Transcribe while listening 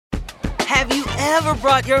Have you ever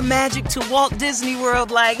brought your magic to Walt Disney World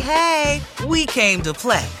like, hey, we came to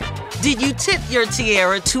play? Did you tip your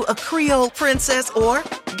tiara to a Creole princess or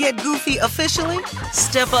get goofy officially?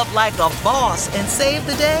 Step up like a boss and save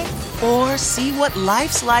the day? Or see what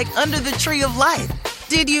life's like under the tree of life?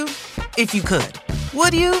 Did you? If you could.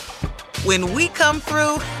 Would you? When we come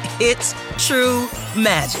through, it's true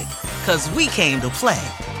magic. 'Cause we came to play.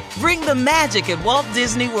 Bring the magic at Walt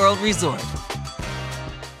Disney World Resort.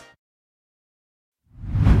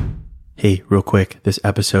 Hey, real quick, this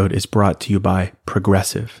episode is brought to you by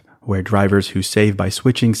Progressive, where drivers who save by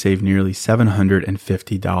switching save nearly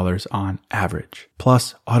 $750 on average.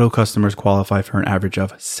 Plus, auto customers qualify for an average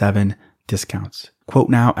of 7 discounts. Quote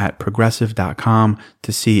now at progressive.com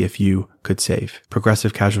to see if you could save.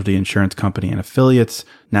 Progressive Casualty Insurance Company and Affiliates.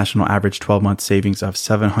 National average 12-month savings of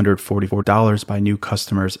 $744 by new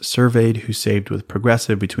customers surveyed who saved with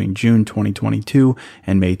Progressive between June 2022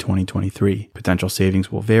 and May 2023. Potential savings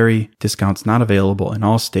will vary. Discounts not available in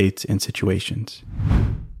all states and situations.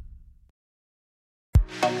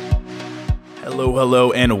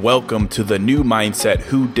 Hello, and welcome to the New Mindset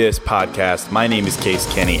Who Dis podcast. My name is Case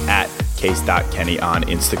Kenny at Case.Kenny on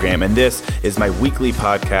Instagram, and this is my weekly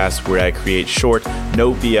podcast where I create short,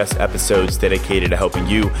 no BS episodes dedicated to helping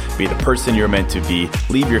you be the person you're meant to be,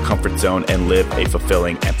 leave your comfort zone, and live a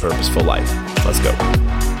fulfilling and purposeful life. Let's go.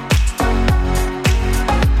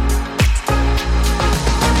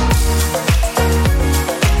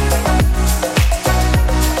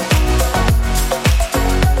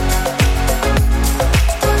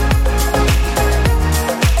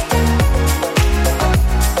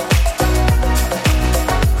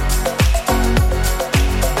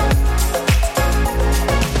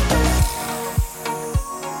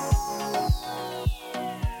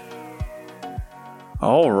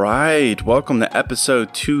 All right, welcome to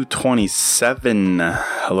episode 227.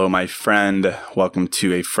 Hello, my friend. Welcome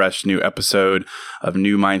to a fresh new episode of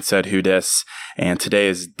New Mindset Who Dis. And today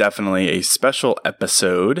is definitely a special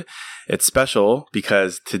episode. It's special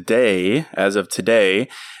because today, as of today,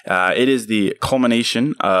 it is the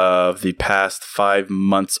culmination of the past 5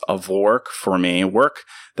 months of work for me, work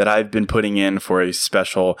that I've been putting in for a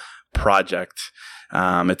special project.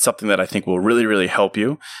 It's something that I think will really, really help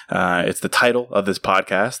you. It's the title of this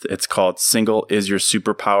podcast. It's called Single is Your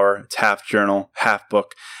Superpower. It's half journal, half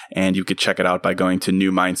book, and you could check it out by going to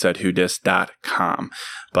newmindsetwhodis.com.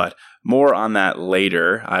 But more on that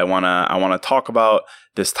later. I wanna talk about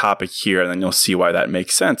this topic here, and then you'll see why that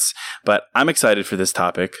makes sense. But I'm excited for this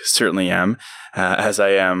topic, certainly am, as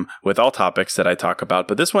I am with all topics that I talk about.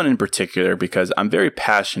 But this one in particular, because I'm very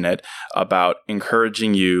passionate about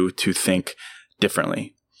encouraging you to think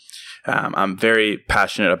differently. I'm very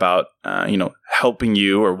passionate about, helping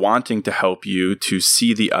you or wanting to help you to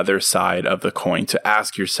see the other side of the coin, to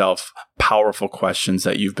ask yourself powerful questions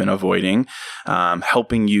that you've been avoiding,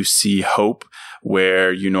 helping you see hope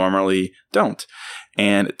where you normally don't.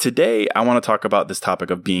 And today I want to talk about this topic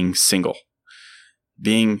of being single.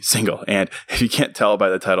 Being single. And if you can't tell by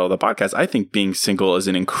the title of the podcast, I think being single is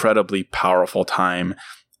an incredibly powerful time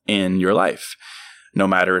in your life. No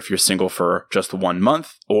matter if you're single for just 1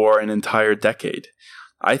 month or an entire decade.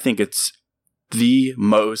 I think it's the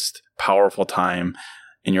most powerful time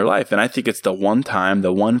in your life. And I think it's the one time,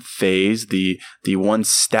 the one phase, the one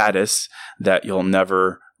status that you'll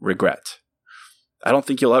never regret. I don't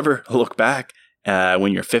think you'll ever look back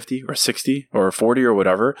when you're 50 or 60 or 40 or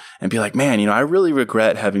whatever and be like, man, I really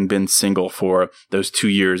regret having been single for those 2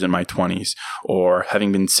 years in my 20s, or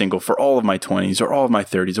having been single for all of my 20s or all of my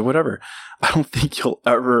 30s or whatever. I don't think you'll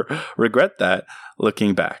ever regret that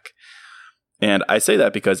looking back. And I say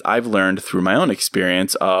that because I've learned through my own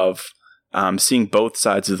experience of seeing both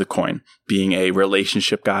sides of the coin, being a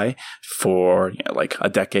relationship guy for like a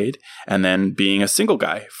decade, and then being a single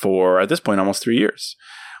guy for, at this point, almost 3 years.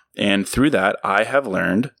 And through that, I have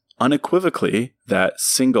learned unequivocally that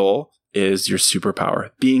single is your superpower.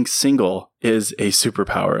 Being single is a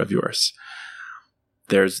superpower of yours.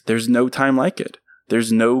 There's no time like it.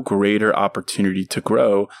 There's no greater opportunity to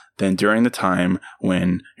grow than during the time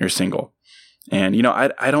when you're single. And,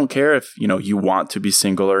 I don't care if, you want to be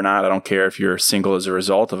single or not. I don't care if you're single as a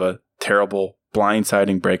result of a terrible,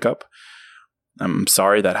 blindsiding breakup. I'm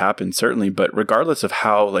sorry that happened, certainly. But regardless of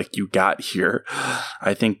how, you got here,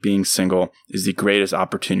 I think being single is the greatest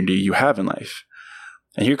opportunity you have in life.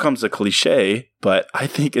 And here comes a cliche, but I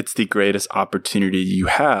think it's the greatest opportunity you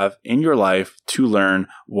have in your life to learn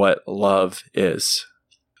what love is.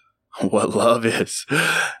 What love is.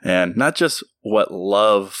 And not just what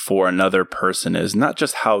love for another person is, not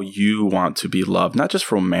just how you want to be loved, not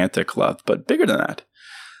just romantic love, but bigger than that.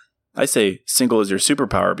 I say single is your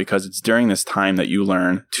superpower because it's during this time that you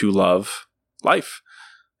learn to love life.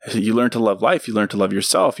 You learn to love life. You learn to love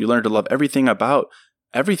yourself. You learn to love everything about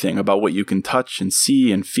what you can touch and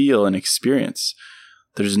see and feel and experience.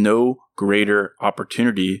 There's no greater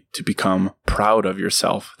opportunity to become proud of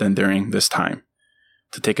yourself than during this time,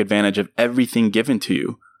 to take advantage of everything given to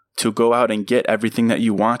you, to go out and get everything that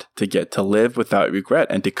you want to get, to live without regret,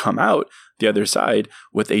 and to come out the other side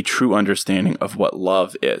with a true understanding of what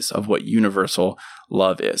love is, of what universal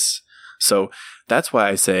love is. So that's why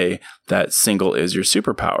I say that single is your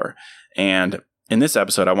superpower. And in this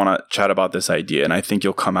episode, I want to chat about this idea, and I think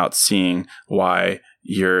you'll come out seeing why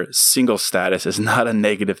your single status is not a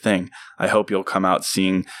negative thing. I hope you'll come out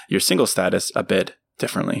seeing your single status a bit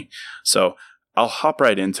differently. So I'll hop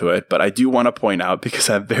right into it, but I do want to point out, because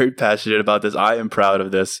I'm very passionate about this, I am proud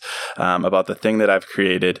of this, about the thing that I've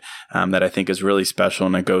created that I think is really special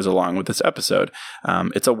and it goes along with this episode.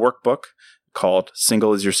 It's a workbook called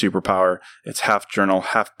Single is Your Superpower. It's half journal,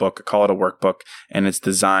 half book. I call it a workbook, and it's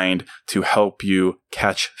designed to help you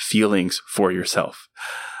catch feelings for yourself.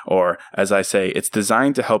 Or as I say, it's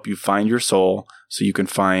designed to help you find your soul so you can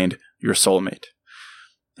find your soulmate.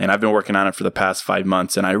 And I've been working on it for the past 5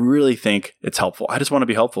 months, and I really think it's helpful. I just want to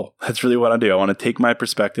be helpful. That's really what I do. I want to take my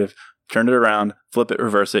perspective, turn it around, flip it,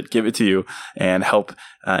 reverse it, give it to you, and help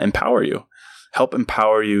empower you. Help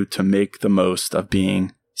empower you to make the most of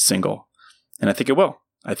being single. And I think it will.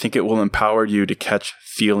 I think it will empower you to catch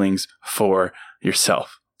feelings for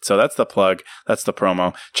yourself. So that's the plug. That's the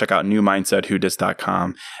promo. Check out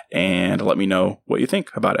newmindsetwhodis.com and let me know what you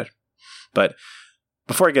think about it. But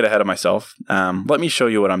before I get ahead of myself, let me show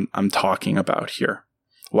you what I'm talking about here.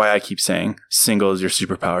 Why I keep saying single is your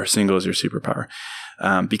superpower, single is your superpower.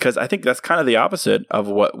 Because I think that's kind of the opposite of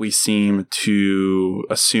what we seem to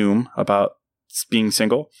assume about being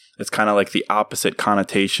single. It's kind of like the opposite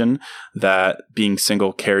connotation that being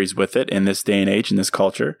single carries with it in this day and age, in this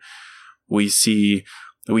culture. We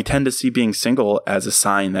tend to see being single as a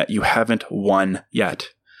sign that you haven't won yet,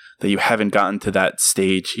 that you haven't gotten to that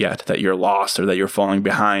stage yet, that you're lost or that you're falling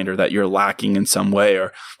behind or that you're lacking in some way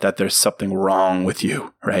or that there's something wrong with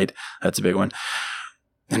you, right? That's a big one.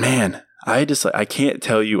 And man, I can't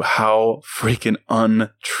tell you how freaking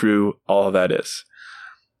untrue all of that is.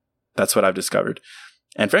 That's what I've discovered.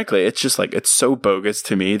 And frankly, it's just like, it's so bogus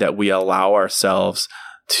to me that we allow ourselves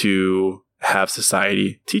to have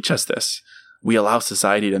society teach us this. We allow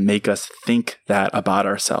society to make us think that about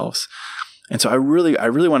ourselves. And so I really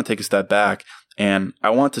want to take a step back, and I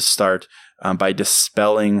want to start by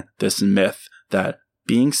dispelling this myth that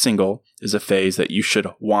being single is a phase that you should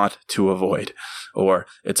want to avoid, or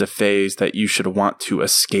it's a phase that you should want to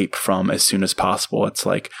escape from as soon as possible. It's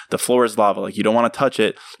like the floor is lava. Like you don't want to touch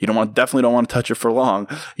it. Definitely don't want to touch it for long.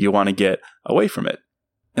 You want to get away from it.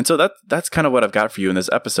 And so that's kind of what I've got for you in this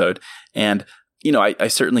episode. And I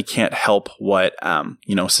certainly can't help what,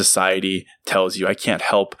 society tells you. I can't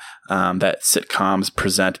help that sitcoms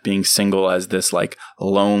present being single as this like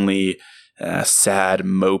lonely, sad,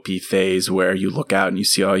 mopey phase where you look out and you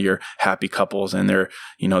see all your happy couples and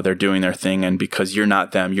they're doing their thing. And because you're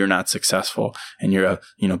not them, you're not successful, and you're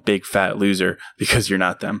a, big fat loser because you're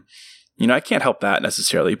not them. I can't help that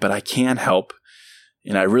necessarily, but I can help,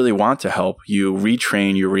 and I really want to help you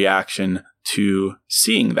retrain your reaction to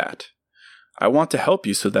seeing that. I want to help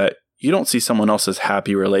you so that you don't see someone else's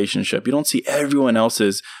happy relationship. You don't see everyone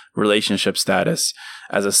else's relationship status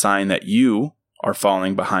as a sign that you are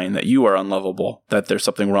falling behind, that you are unlovable, that there's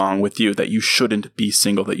something wrong with you, that you shouldn't be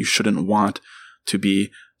single, that you shouldn't want to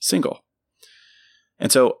be single.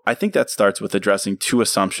 And so I think that starts with addressing two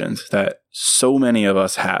assumptions that so many of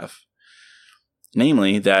us have.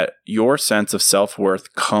 Namely, that your sense of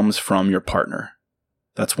self-worth comes from your partner.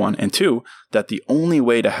 That's one. And two, that the only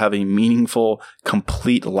way to have a meaningful,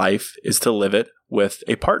 complete life is to live it with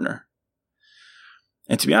a partner.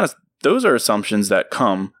 And to be honest, those are assumptions that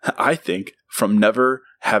come, I think, from never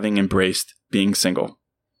having embraced being single.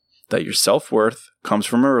 That your self-worth comes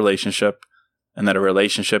from a relationship, and that a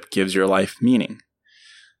relationship gives your life meaning.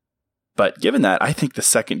 But given that, I think the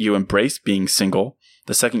second you embrace being single,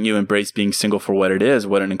 the second you embrace being single for what it is,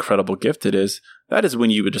 what an incredible gift it is, that is when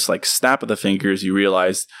you would just like snap of the fingers, you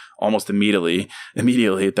realize almost immediately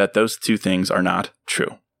that those two things are not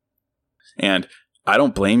true. And I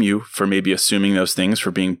don't blame you for maybe assuming those things,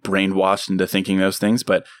 for being brainwashed into thinking those things,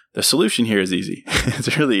 but the solution here is easy.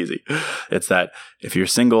 It's really easy. It's that if you're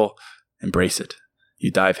single, embrace it.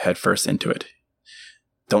 You dive headfirst into it.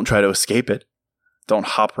 Don't try to escape it. Don't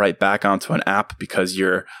hop right back onto an app because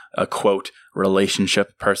you're a, quote,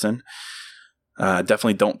 relationship person.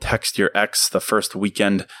 Definitely don't text your ex the first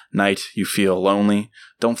weekend night you feel lonely.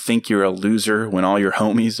 Don't think you're a loser when all your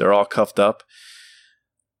homies are all cuffed up.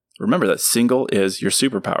 Remember that single is your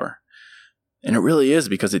superpower. And it really is,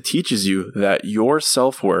 because it teaches you that your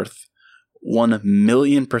self-worth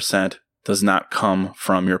 1,000,000% does not come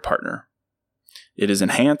from your partner. It is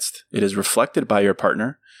enhanced. It is reflected by your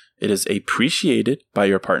partner. It is appreciated by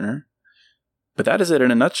your partner. But that is it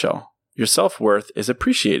in a nutshell. Your self-worth is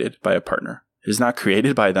appreciated by a partner. It is not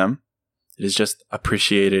created by them. It is just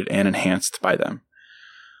appreciated and enhanced by them.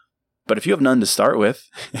 But if you have none to start with,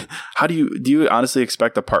 how do you honestly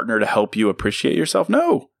expect a partner to help you appreciate yourself?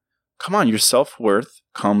 No. Come on, your self-worth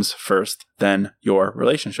comes first, then your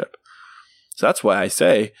relationship. So that's why I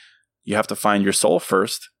say you have to find your soul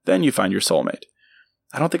first, then you find your soulmate.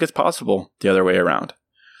 I don't think it's possible the other way around.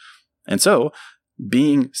 And so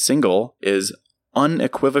being single is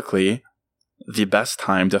unequivocally the best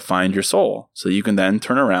time to find your soul, so you can then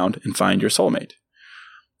turn around and find your soulmate.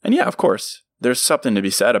 And yeah, of course, there's something to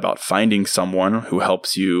be said about finding someone who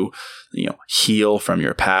helps you, heal from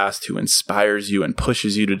your past, who inspires you and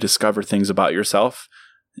pushes you to discover things about yourself.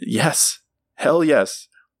 Yes. Hell yes.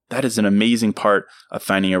 That is an amazing part of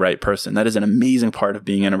finding a right person. That is an amazing part of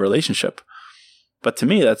being in a relationship. But to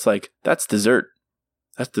me, that's dessert.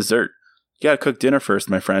 That's dessert. You got to cook dinner first,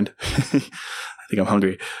 my friend. I think I'm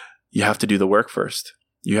hungry. You have to do the work first.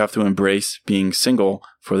 You have to embrace being single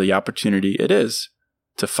for the opportunity it is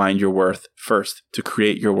to find your worth first, to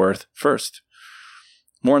create your worth first.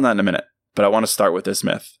 More on that in a minute, but I want to start with this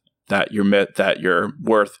myth that your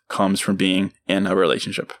worth comes from being in a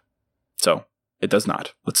relationship. So it does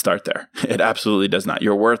not. Let's start there. It absolutely does not.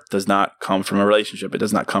 Your worth does not come from a relationship. It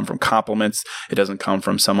does not come from compliments. It doesn't come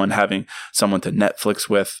from having someone to Netflix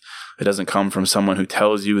with. It doesn't come from someone who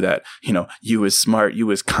tells you that, you is smart, you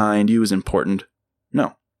is kind, you is important.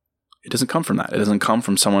 No, it doesn't come from that. It doesn't come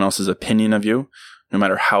from someone else's opinion of you, no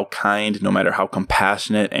matter how kind, no matter how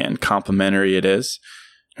compassionate and complimentary it is,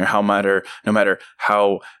 or no matter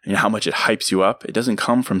how much it hypes you up. It doesn't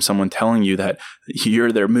come from someone telling you that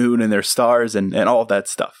you're their moon and their stars and all that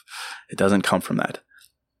stuff. It doesn't come from that.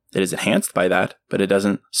 It is enhanced by that, but it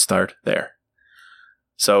doesn't start there.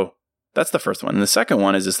 So that's the first one. And the second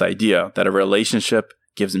one is this idea that a relationship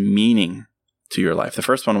gives meaning to your life. The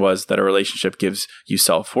first one was that a relationship gives you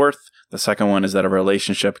self-worth. The second one is that a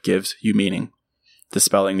relationship gives you meaning,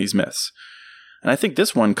 dispelling these myths. And I think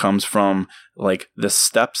this one comes from the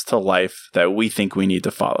steps to life that we think we need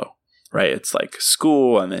to follow, right? It's like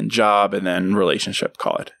school and then job and then relationship,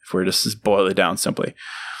 call it, if we're just boil it down simply.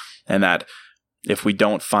 And that if we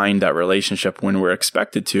don't find that relationship when we're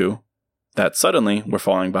expected to, that suddenly we're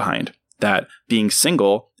falling behind. That being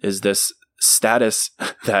single is this status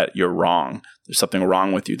that you're wrong. There's something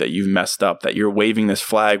wrong with you, that you've messed up, that you're waving this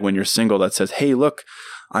flag when you're single that says, hey, look,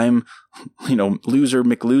 I'm, loser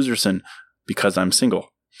McLoserson because I'm single.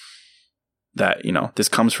 That, this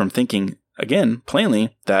comes from thinking, again,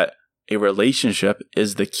 plainly, that a relationship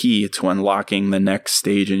is the key to unlocking the next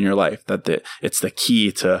stage in your life, that it's the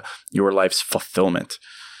key to your life's fulfillment.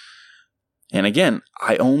 And again,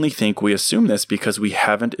 I only think we assume this because we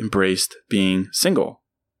haven't embraced being single.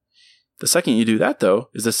 The second you do that, though,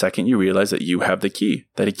 is the second you realize that you have the key,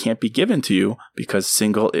 that it can't be given to you because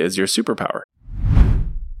single is your superpower.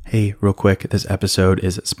 Hey, real quick, this episode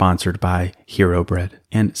is sponsored by Hero Bread.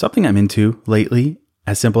 And something I'm into lately,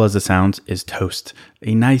 as simple as it sounds, is toast.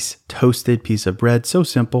 A nice toasted piece of bread, so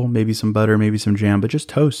simple, maybe some butter, maybe some jam, but just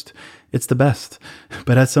toast. It's the best.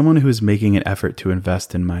 But as someone who is making an effort to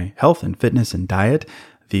invest in my health and fitness and diet,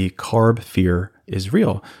 the carb fear is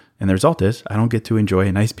real. And the result is I don't get to enjoy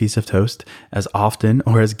a nice piece of toast as often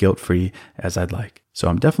or as guilt-free as I'd like. So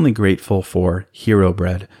I'm definitely grateful for Hero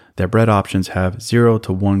Bread. Their bread options have 0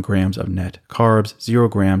 to 1 grams of net carbs, 0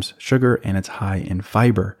 grams sugar, and it's high in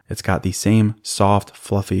fiber. It's got the same soft,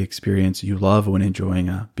 fluffy experience you love when enjoying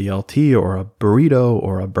a BLT or a burrito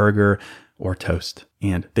or a burger or toast.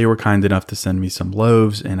 And they were kind enough to send me some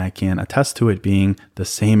loaves, and I can attest to it being the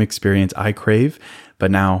same experience I crave,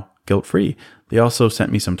 but now guilt-free. They also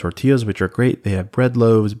sent me some tortillas, which are great. They have bread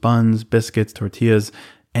loaves, buns, biscuits, tortillas,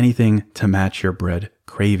 anything to match your bread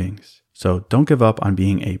cravings. So don't give up on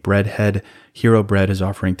being a breadhead. Hero Bread is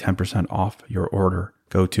offering 10% off your order.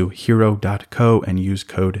 Go to hero.co and use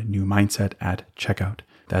code NEWMINDSET at checkout.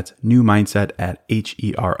 That's NEWMINDSET at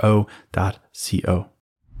hero.co.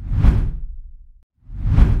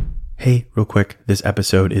 Hey, real quick, this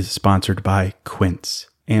episode is sponsored by Quince.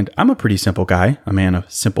 And I'm a pretty simple guy, a man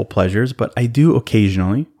of simple pleasures, but I do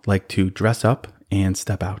occasionally like to dress up and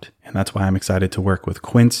step out. And that's why I'm excited to work with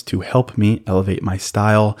Quince to help me elevate my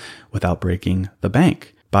style without breaking the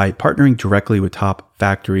bank. By partnering directly with top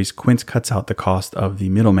factories, Quince cuts out the cost of the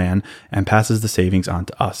middleman and passes the savings on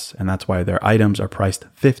to us. And that's why their items are priced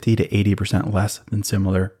 50 to 80% less than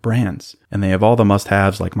similar brands. And they have all the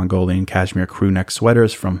must-haves like Mongolian cashmere crew neck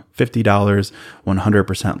sweaters from $50,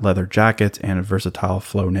 100% leather jackets, and versatile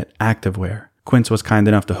flow knit activewear. Quince was kind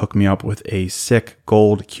enough to hook me up with a sick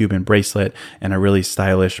gold Cuban bracelet and a really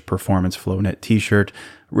stylish performance flow knit t-shirt.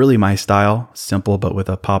 Really my style, simple but with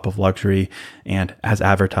a pop of luxury, and as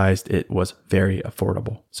advertised, it was very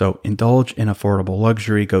affordable. So indulge in affordable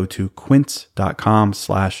luxury. Go to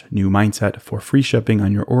quince.com/new mindset for free shipping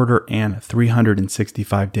on your order and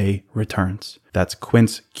 365-day returns. That's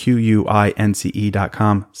Quince,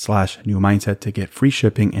 QUINCE.com/new mindset to get free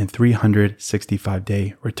shipping and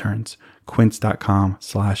 365-day returns.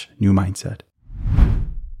 Quince.com/new mindset.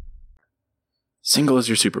 Single is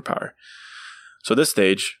your superpower. So this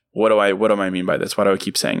stage, what do I mean by this? Why do I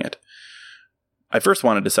keep saying it? I first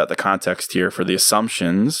wanted to set the context here for the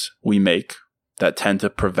assumptions we make that tend to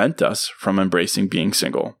prevent us from embracing being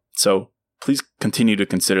single. So please continue to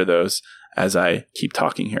consider those as I keep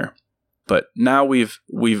talking here. But now we've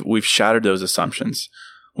shattered those assumptions.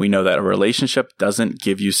 We know that a relationship doesn't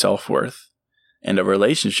give you self-worth, and a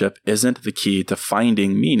relationship isn't the key to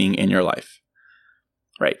finding meaning in your life.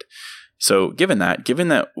 Right? So given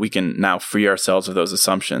that we can now free ourselves of those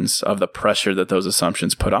assumptions, of the pressure that those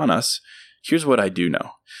assumptions put on us, here's what I do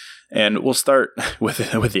know. And we'll start with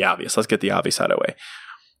the obvious. Let's get the obvious out of the way.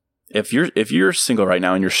 If you're single right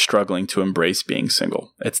now and you're struggling to embrace being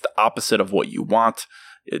single, it's the opposite of what you want.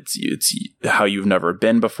 It's how you've never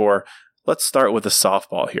been before. Let's start with a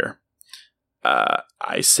softball here.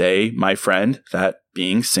 I say, my friend, that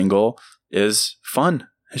being single is fun.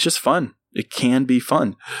 It's just fun. It can be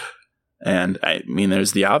fun. And I mean,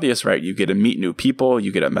 there's the obvious, right? You get to meet new people.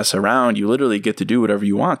 You get to mess around. You literally get to do whatever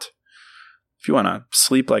you want. If you want to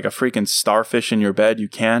sleep like a freaking starfish in your bed, you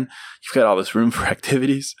can. You've got all this room for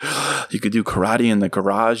activities. You could do karate in the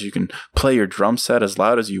garage. You can play your drum set as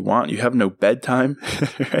loud as you want. You have no bedtime,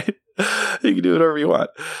 right? You can do whatever you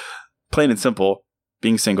want. Plain and simple,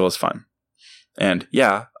 being single is fun. And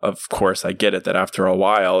yeah, of course, I get it that after a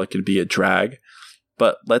while it can be a drag,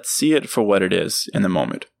 but let's see it for what it is in the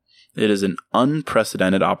moment. It is an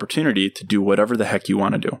unprecedented opportunity to do whatever the heck you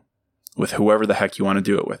want to do with whoever the heck you want to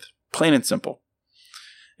do it with. Plain and simple.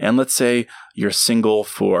 And let's say you're single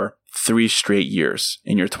for 3 straight years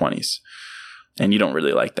in your 20s and you don't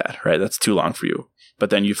really like that, right? That's too long for you. But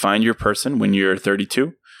then you find your person when you're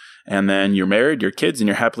 32 and then you're married, your kids, and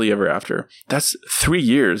you're happily ever after. That's 3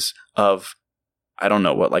 years of, I don't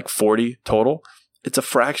know what, like 40 total. It's a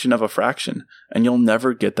fraction of a fraction and you'll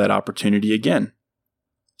never get that opportunity again.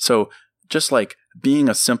 So just like being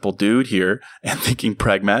a simple dude here and thinking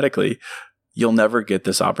pragmatically, you'll never get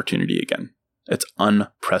this opportunity again. It's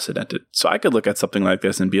unprecedented. So I could look at something like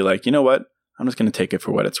this and be like, you know what? I'm just going to take it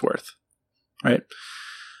for what it's worth. Right?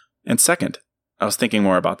 And second, I was thinking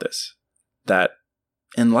more about this, that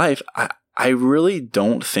in life, I really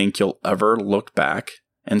don't think you'll ever look back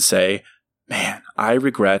and say, man, I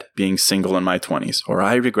regret being single in my 20s, or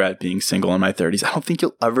I regret being single in my 30s. I don't think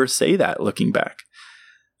you'll ever say that looking back.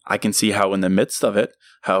 I can see how in the midst of it,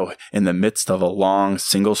 how in the midst of a long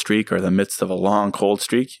single streak or the midst of a long cold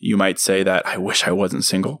streak, you might say that I wish I wasn't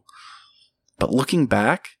single. But looking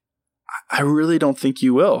back, I really don't think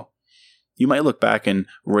you will. You might look back and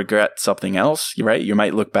regret something else, right? You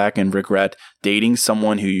might look back and regret dating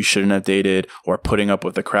someone who you shouldn't have dated or putting up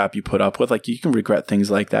with the crap you put up with. Like, you can regret things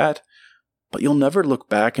like that, but you'll never look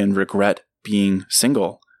back and regret being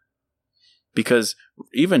single. Because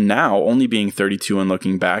even now, only being 32 and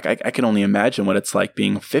looking back, I can only imagine what it's like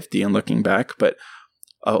being 50 and looking back. But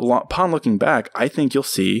upon looking back, I think you'll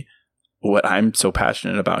see what I'm so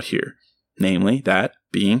passionate about here. Namely, that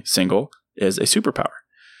being single is a superpower.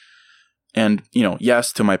 And,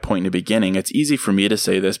 yes, to my point in the beginning, it's easy for me to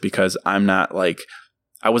say this because I'm not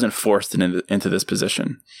I wasn't forced into this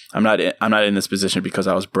position. I'm not in this position because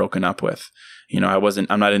I was broken up with.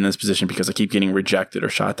 I'm not in this position because I keep getting rejected or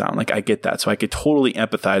shot down. Like, I get that. So I could totally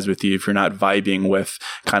empathize with you if you're not vibing with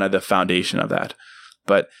kind of the foundation of that.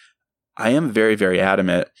 But I am very, very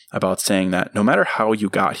adamant about saying that no matter how you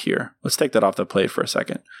got here, let's take that off the plate for a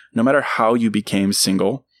second. No matter how you became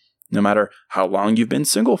single, no matter how long you've been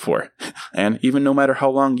single for, and even no matter how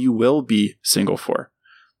long you will be single for,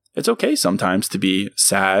 it's okay sometimes to be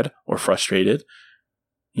sad or frustrated.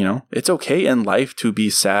 It's okay in life to be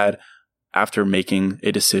sad after making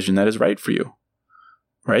a decision that is right for you,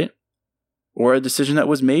 right? Or a decision that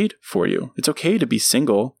was made for you. It's okay to be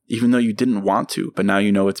single even though you didn't want to, but now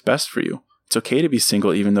you know it's best for you. It's okay to be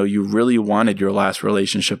single even though you really wanted your last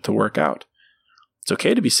relationship to work out. It's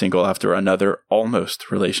okay to be single after another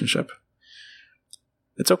almost relationship.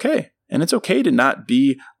 It's okay. And it's okay to not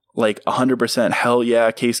be like 100% hell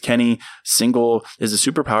yeah, Case Kenny, single is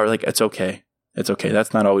a superpower. Like, it's okay. It's okay.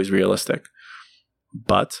 That's not always realistic.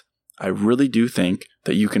 But I really do think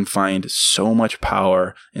that you can find so much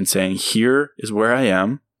power in saying, here is where I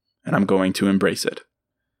am, and I'm going to embrace it.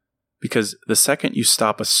 Because the second you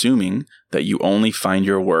stop assuming that you only find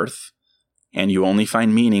your worth and you only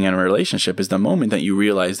find meaning in a relationship is the moment that you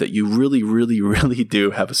realize that you really, really, really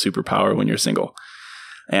do have a superpower when you're single.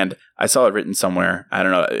 And I saw it written somewhere. I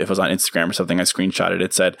don't know if it was on Instagram or something. I screenshotted it.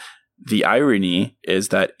 It said, the irony is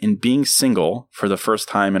that in being single for the first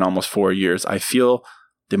time in almost 4 years, I feel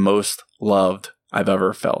the most loved I've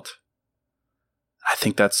ever felt. I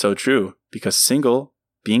think that's so true because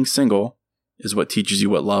being single is what teaches you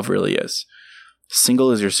what love really is.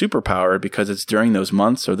 Single is your superpower because it's during those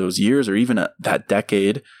months or those years or even that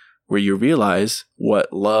decade where you realize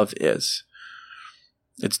what love is.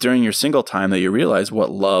 It's during your single time that you realize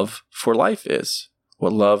what love for life is,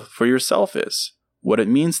 what love for yourself is, what it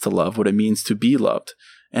means to love, what it means to be loved.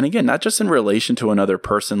 And again, not just in relation to another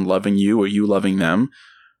person loving you or you loving them,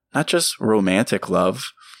 not just romantic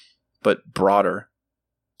love, but broader,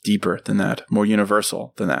 deeper than that, more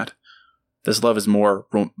universal than that. This love is more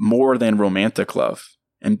than romantic love.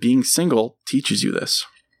 And being single teaches you this.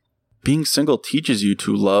 Being single teaches you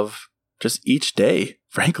to love just each day,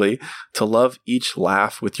 frankly, to love each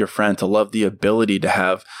laugh with your friend, to love the ability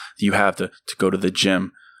to go to the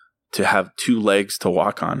gym, to have 2 legs to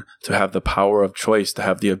walk on, to have the power of choice, to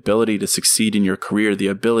have the ability to succeed in your career, the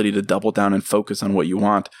ability to double down and focus on what you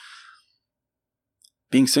want.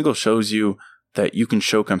 Being single shows you that you can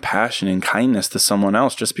show compassion and kindness to someone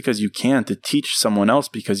else just because you can, to teach someone else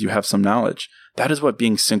because you have some knowledge. That is what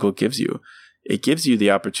being single gives you. It gives you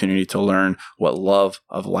the opportunity to learn what love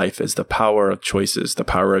of life is, the power of choices, the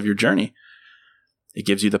power of your journey. It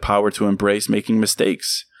gives you the power to embrace making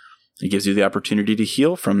mistakes. It gives you the opportunity to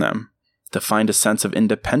heal from them, to find a sense of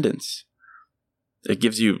independence. It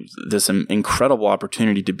gives you this incredible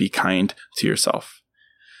opportunity to be kind to yourself.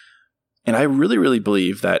 And I really, really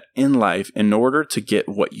believe that in life, in order to get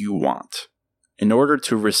what you want, in order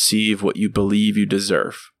to receive what you believe you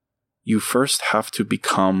deserve, you first have to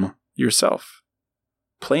become yourself.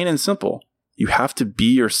 Plain and simple. You have to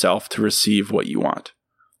be yourself to receive what you want.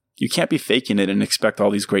 You can't be faking it and expect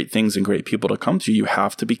all these great things and great people to come to you. You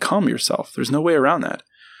have to become yourself. There's no way around that.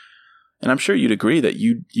 And I'm sure you'd agree that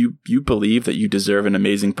you believe that you deserve an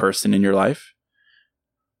amazing person in your life.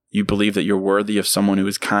 You believe that you're worthy of someone who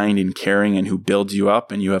is kind and caring and who builds you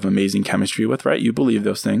up and you have amazing chemistry with, right? You believe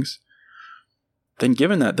those things. Then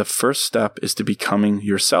given that, the first step is to becoming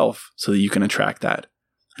yourself so that you can attract that.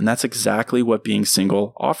 And that's exactly what being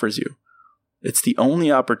single offers you. It's the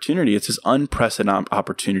only opportunity. It's this unprecedented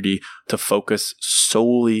opportunity to focus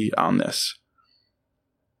solely on this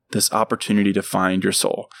opportunity to find your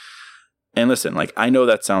soul. And listen, I know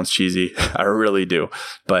that sounds cheesy. I really do.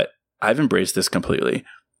 But I've embraced this completely.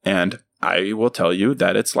 And I will tell you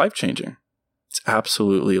that it's life-changing. It's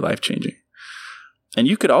absolutely life-changing. And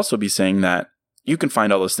you could also be saying that you can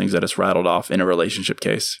find all those things that it's rattled off in a relationship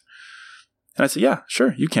case. And I say, yeah,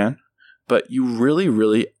 sure, you can. But you really,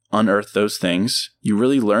 really unearth those things. You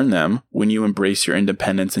really learn them when you embrace your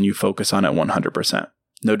independence and you focus on it 100%.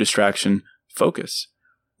 No distraction, focus.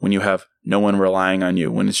 When you have no one relying on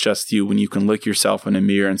you, when it's just you, when you can look yourself in a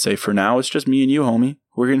mirror and say, for now, it's just me and you, homie.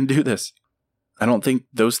 We're going to do this. I don't think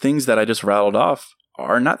those things that I just rattled off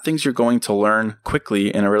are not things you're going to learn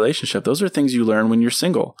quickly in a relationship. Those are things you learn when you're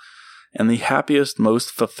single. And the happiest, most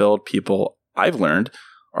fulfilled people I've learned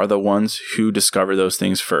are the ones who discover those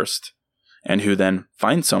things first and who then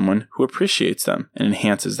find someone who appreciates them and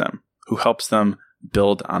enhances them, who helps them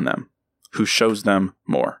build on them, who shows them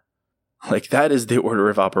more. That is the order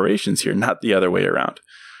of operations here, not the other way around.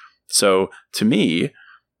 So to me,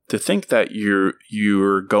 to think that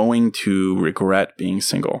you're going to regret being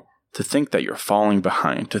single, to think that you're falling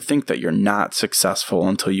behind, to think that you're not successful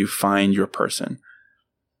until you find your person,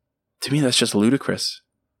 to me, that's just ludicrous.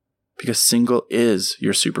 Because single is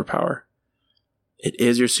your superpower. It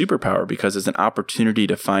is your superpower because it's an opportunity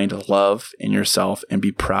to find love in yourself and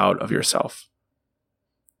be proud of yourself.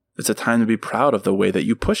 It's a time to be proud of the way that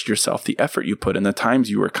you pushed yourself, the effort you put in, the times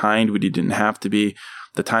you were kind when you didn't have to be,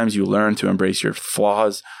 the times you learned to embrace your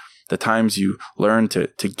flaws, the times you learned to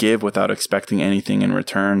give without expecting anything in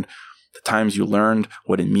return, the times you learned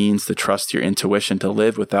what it means to trust your intuition, to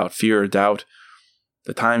live without fear or doubt,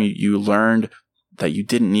 the time you learned that you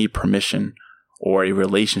didn't need permission or a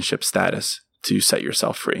relationship status to set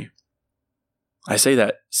yourself free. I say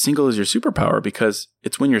that single is your superpower because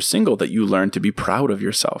it's when you're single that you learn to be proud of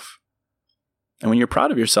yourself. And when you're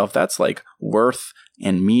proud of yourself, that's like worth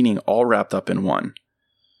and meaning all wrapped up in one.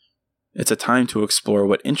 It's a time to explore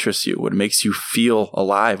what interests you, what makes you feel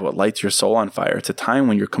alive, what lights your soul on fire. It's a time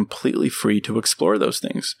when you're completely free to explore those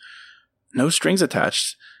things. No strings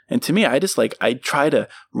attached. And to me, I try to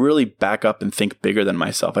really back up and think bigger than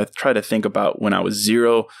myself. I try to think about when I was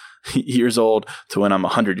 0 years old to when I'm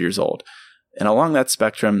 100 years old. And along that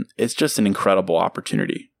spectrum, it's just an incredible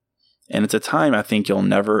opportunity. And it's a time I think you'll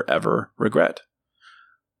never, ever regret.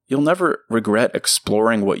 You'll never regret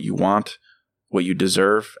exploring what you want, what you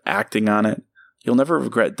deserve, acting on it. You'll never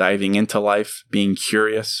regret diving into life, being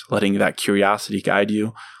curious, letting that curiosity guide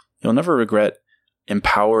you. You'll never regret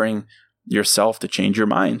empowering yourself to change your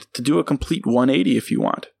mind, to do a complete 180 if you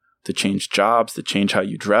want, to change jobs, to change how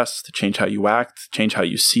you dress, to change how you act, to change how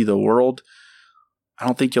you see the world. I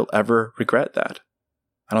don't think you'll ever regret that.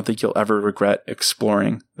 I don't think you'll ever regret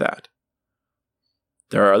exploring that.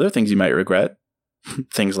 There are other things you might regret.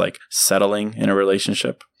 Things like settling in a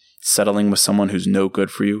relationship, settling with someone who's no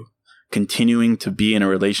good for you, continuing to be in a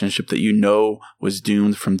relationship that you know was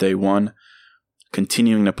doomed from day one,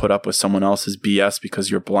 continuing to put up with someone else's BS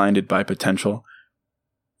because you're blinded by potential.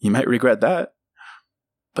 You might regret that,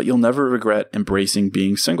 but you'll never regret embracing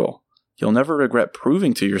being single. You'll never regret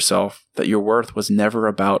proving to yourself that your worth was never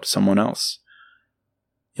about someone else.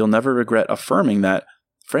 You'll never regret affirming that,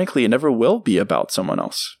 frankly, it never will be about someone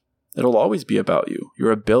else. It'll always be about you.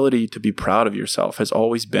 Your ability to be proud of yourself has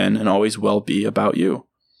always been and always will be about you.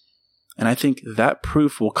 And I think that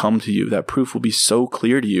proof will come to you. That proof will be so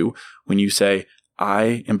clear to you when you say,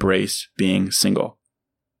 I embrace being single.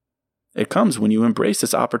 It comes when you embrace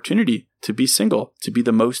this opportunity to be single, to be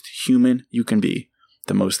the most human you can be,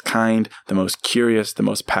 the most kind, the most curious, the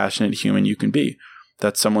most passionate human you can be.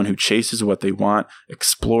 That's someone who chases what they want,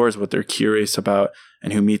 explores what they're curious about,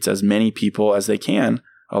 and who meets as many people as they can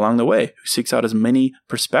along the way, who seeks out as many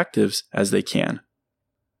perspectives as they can.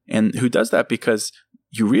 And who does that because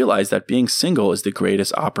you realize that being single is the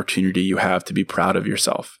greatest opportunity you have to be proud of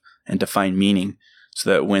yourself and to find meaning, so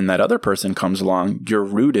that when that other person comes along, you're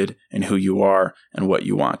rooted in who you are and what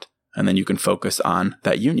you want. And then you can focus on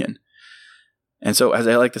that union. And so, as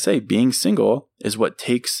I like to say, being single is what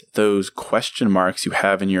takes those question marks you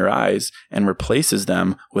have in your eyes and replaces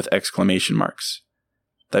them with exclamation marks.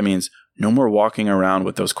 That means no more walking around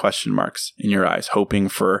with those question marks in your eyes, hoping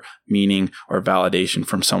for meaning or validation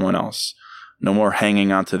from someone else. No more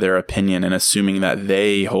hanging on to their opinion and assuming that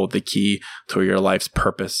they hold the key to your life's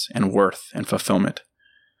purpose and worth and fulfillment.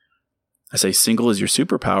 I say single is your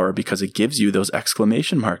superpower because it gives you those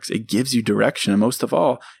exclamation marks. It gives you direction. And most of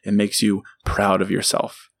all, it makes you proud of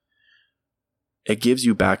yourself. It gives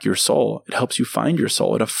you back your soul. It helps you find your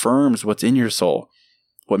soul. It affirms what's in your soul,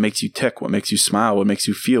 what makes you tick, what makes you smile, what makes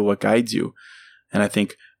you feel, what guides you. And I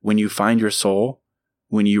think when you find your soul,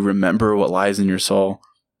 when you remember what lies in your soul,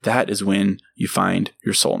 that is when you find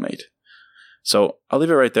your soulmate. So I'll leave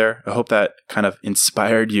it right there. I hope that kind of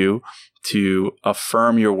inspired you to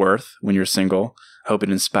affirm your worth when you're single. I hope it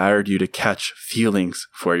inspired you to catch feelings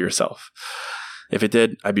for yourself. If it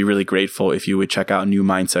did, I'd be really grateful if you would check out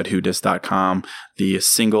newmindsetwhodis.com. The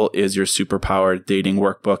Single is Your Superpower dating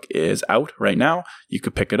workbook is out right now. You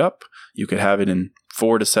could pick it up. You could have it in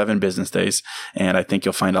 4 to 7 business days, and I think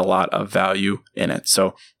you'll find a lot of value in it.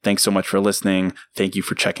 So thanks so much for listening. Thank you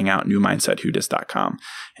for checking out newmindsetwhodis.com.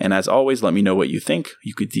 And as always, let me know what you think.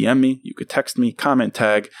 You could DM me, you could text me, comment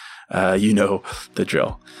tag, you know the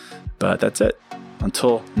drill. But that's it.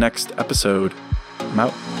 Until next episode, I'm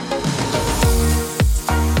out.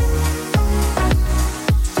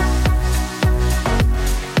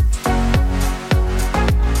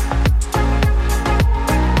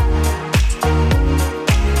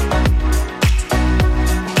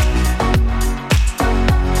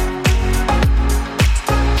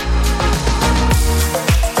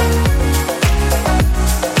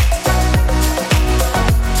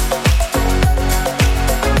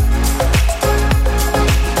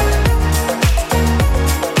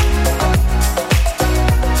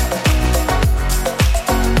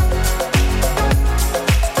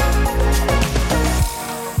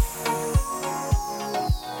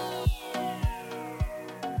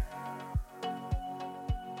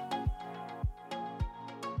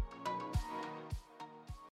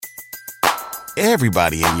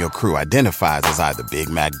 Everybody in your crew identifies as either Big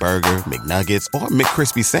Mac Burger, McNuggets, or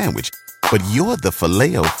McCrispy Sandwich. But you're the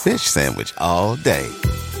Filet-O-Fish Sandwich all day.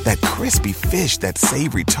 That crispy fish, that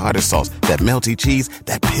savory tartar sauce, that melty cheese,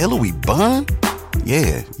 that pillowy bun.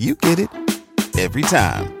 Yeah, you get it. Every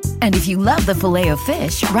time. And if you love the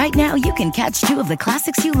Filet-O-Fish, right now you can catch 2 of the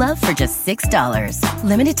classics you love for just $6.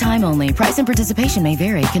 Limited time only. Price and participation may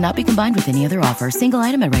vary. Cannot be combined with any other offer. Single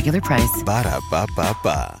item at regular price.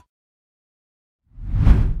 Ba-da-ba-ba-ba.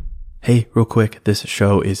 Hey, real quick, this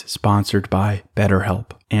show is sponsored by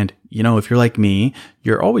BetterHelp. And, if you're like me,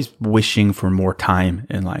 you're always wishing for more time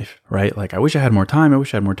in life, right? Like, I wish I had more time. I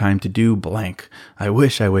wish I had more time to do blank. I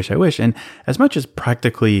wish. And as much as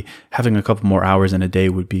practically having a couple more hours in a day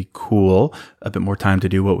would be cool, a bit more time to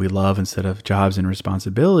do what we love instead of jobs and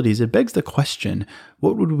responsibilities, it begs the question,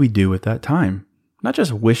 what would we do with that time? Not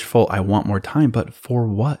just wishful, I want more time, but for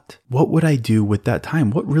what? What would I do with that time?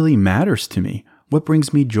 What really matters to me? What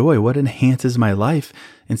brings me joy? What enhances my life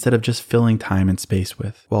instead of just filling time and space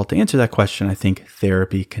with? Well, to answer that question, I think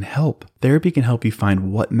therapy can help. Therapy can help you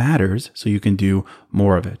find what matters so you can do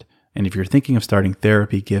more of it. And if you're thinking of starting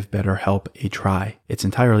therapy, give BetterHelp a try. It's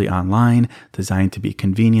entirely online, designed to be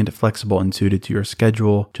convenient, flexible, and suited to your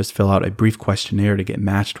schedule. Just fill out a brief questionnaire to get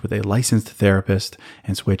matched with a licensed therapist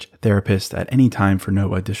and switch therapists at any time for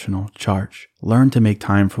no additional charge. Learn to make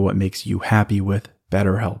time for what makes you happy with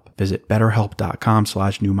BetterHelp. Visit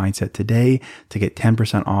betterhelp.com/newmindset today to get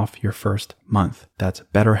 10% off your first month. That's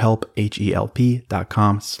BetterHelp,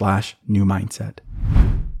 HELP.com/newmindset.